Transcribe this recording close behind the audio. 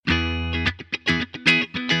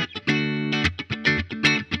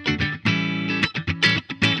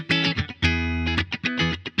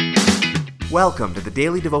Welcome to the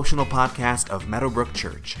daily devotional podcast of Meadowbrook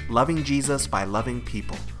Church, loving Jesus by loving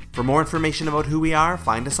people. For more information about who we are,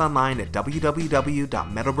 find us online at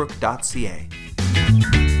www.meadowbrook.ca.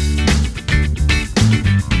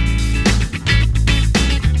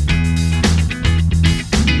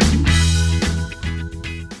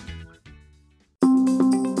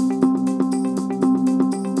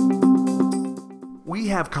 We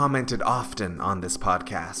have commented often on this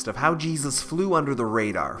podcast of how Jesus flew under the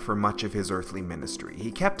radar for much of his earthly ministry.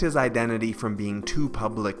 He kept his identity from being too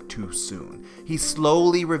public too soon. He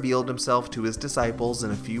slowly revealed himself to his disciples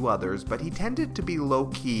and a few others, but he tended to be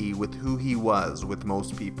low-key with who he was with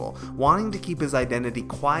most people, wanting to keep his identity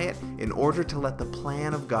quiet in order to let the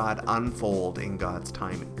plan of God unfold in God's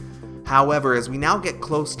timing. However, as we now get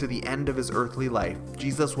close to the end of his earthly life,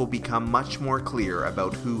 Jesus will become much more clear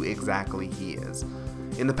about who exactly he is.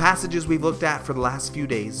 In the passages we've looked at for the last few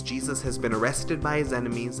days, Jesus has been arrested by his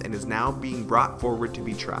enemies and is now being brought forward to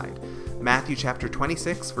be tried. Matthew chapter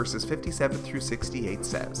 26, verses 57 through 68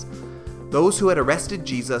 says, "Those who had arrested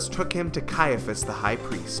Jesus took him to Caiaphas the high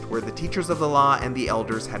priest, where the teachers of the law and the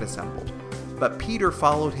elders had assembled. But Peter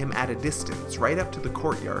followed him at a distance, right up to the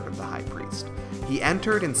courtyard of the high priest. He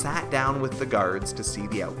entered and sat down with the guards to see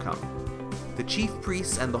the outcome. The chief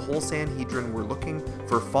priests and the whole Sanhedrin were looking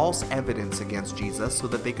for false evidence against Jesus so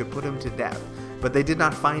that they could put him to death, but they did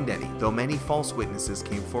not find any, though many false witnesses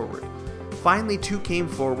came forward. Finally, two came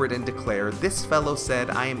forward and declared, 'This fellow said,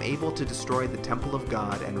 I am able to destroy the temple of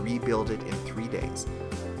God and rebuild it in 3 days.'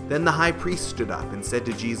 Then the high priest stood up and said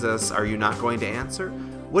to Jesus, 'Are you not going to answer?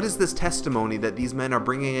 What is this testimony that these men are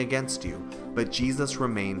bringing against you?' But Jesus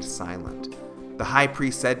remained silent. The high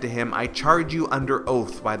priest said to him, 'I charge you under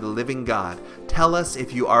oath by the living God. Tell us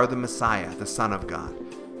if you are the Messiah, the Son of God.'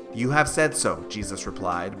 'You have said so,' Jesus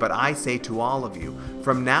replied, 'but I say to all of you,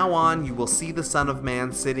 from now on you will see the Son of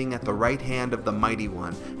Man sitting at the right hand of the Mighty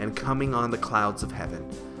One and coming on the clouds of heaven.'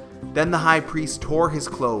 Then the high priest tore his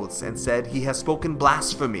clothes and said, 'He has spoken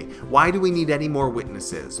blasphemy. Why do we need any more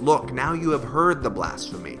witnesses? Look, now you have heard the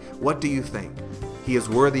blasphemy. What do you think?' 'He is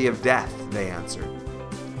worthy of death,' they answered.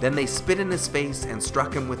 Then they spit in his face and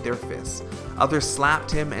struck him with their fists. Others slapped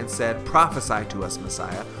him and said, 'Prophesy to us,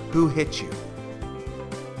 Messiah. Who hit you?'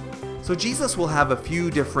 So Jesus will have a few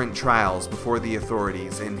different trials before the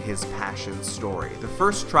authorities in his passion story. The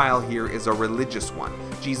first trial here is a religious one.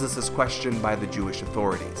 Jesus is questioned by the Jewish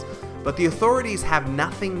authorities. But the authorities have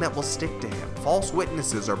nothing that will stick to him. False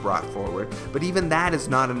witnesses are brought forward, but even that is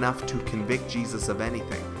not enough to convict Jesus of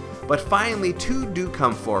anything. But finally, two do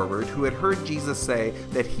come forward who had heard Jesus say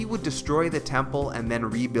that he would destroy the temple and then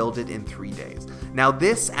rebuild it in 3 days. Now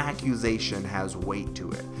this accusation has weight to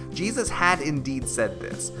it. Jesus had indeed said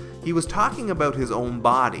this. He was talking about his own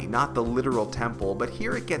body, not the literal temple, but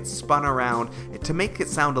here it gets spun around to make it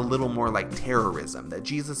sound a little more like terrorism, that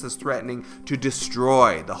Jesus is threatening to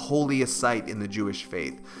destroy the holiest site in the Jewish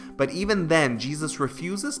faith. But even then, Jesus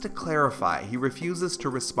refuses to clarify. He refuses to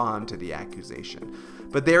respond to the accusation.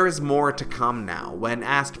 But there is more to come now. When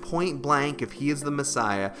asked point blank if he is the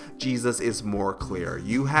Messiah, Jesus is more clear.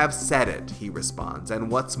 'You have said it,' he responds.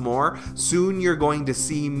 'And what's more, soon you're going to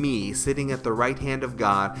see me sitting at the right hand of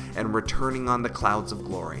God and returning on the clouds of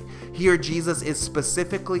glory.' Here, Jesus is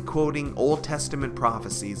specifically quoting Old Testament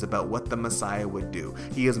prophecies about what the Messiah would do.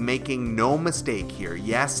 He is making no mistake here.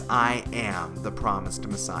 Yes, I am the promised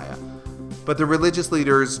Messiah. But the religious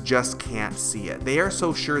leaders just can't see it. They are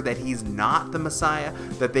so sure that he's not the Messiah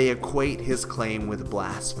that they equate his claim with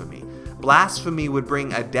blasphemy. Blasphemy would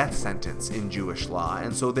bring a death sentence in Jewish law,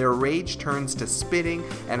 and so their rage turns to spitting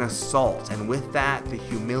and assault, and with that, the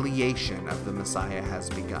humiliation of the Messiah has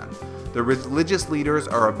begun. The religious leaders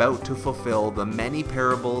are about to fulfill the many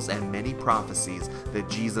parables and many prophecies that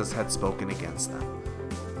Jesus had spoken against them.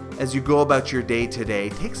 As you go about your day today,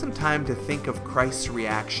 take some time to think of Christ's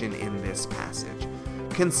reaction in this passage.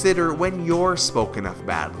 Consider when you're spoken of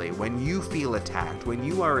badly, when you feel attacked, when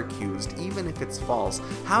you are accused, even if it's false,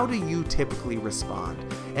 how do you typically respond?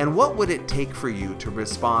 And what would it take for you to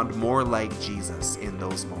respond more like Jesus in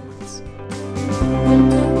those moments?